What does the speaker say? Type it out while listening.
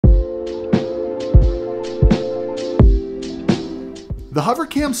The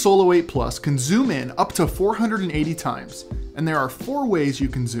HoverCam Solo 8 Plus can zoom in up to 480 times, and there are 4 ways you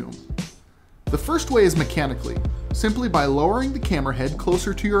can zoom. The first way is mechanically, simply by lowering the camera head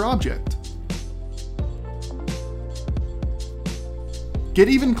closer to your object. Get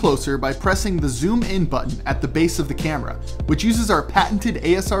even closer by pressing the Zoom In button at the base of the camera, which uses our patented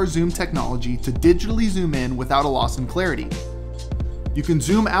ASR zoom technology to digitally zoom in without a loss in clarity. You can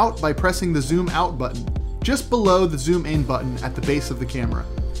zoom out by pressing the Zoom Out button, just below the Zoom In button at the base of the camera.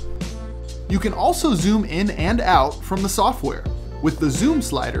 You can also zoom in and out from the software, with the zoom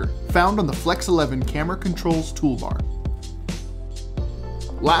slider found on the Flex 11 camera controls toolbar.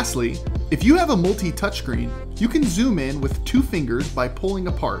 Lastly, if you have a multi-touchscreen, you can zoom in with 2 fingers by pulling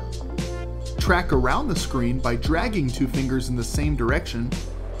apart, track around the screen by dragging 2 fingers in the same direction,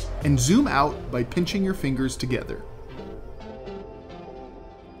 and zoom out by pinching your fingers together.